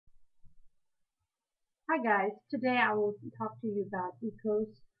Hi guys, today I will talk to you about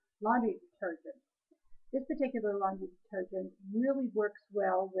ECOS laundry detergent. This particular laundry detergent really works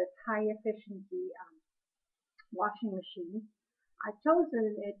well with high efficiency washing machines. I've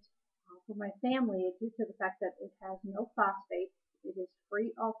chosen it for my family due to the fact that it has no phosphate, it is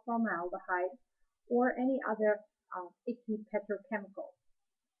free of formaldehyde or any other icky petrochemical.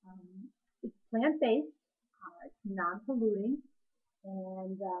 It's plant-based, it's non-polluting,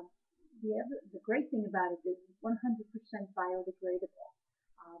 and the great thing about it is it's 100% biodegradable.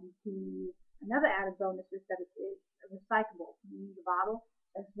 Another added bonus is that it is recyclable, meaning the bottle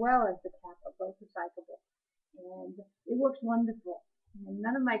as well as the cap are both recyclable. And it works wonderful. And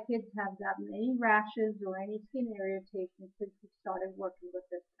none of my kids have gotten any rashes or any skin irritation since we started working with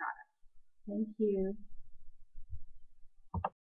this product. Thank you.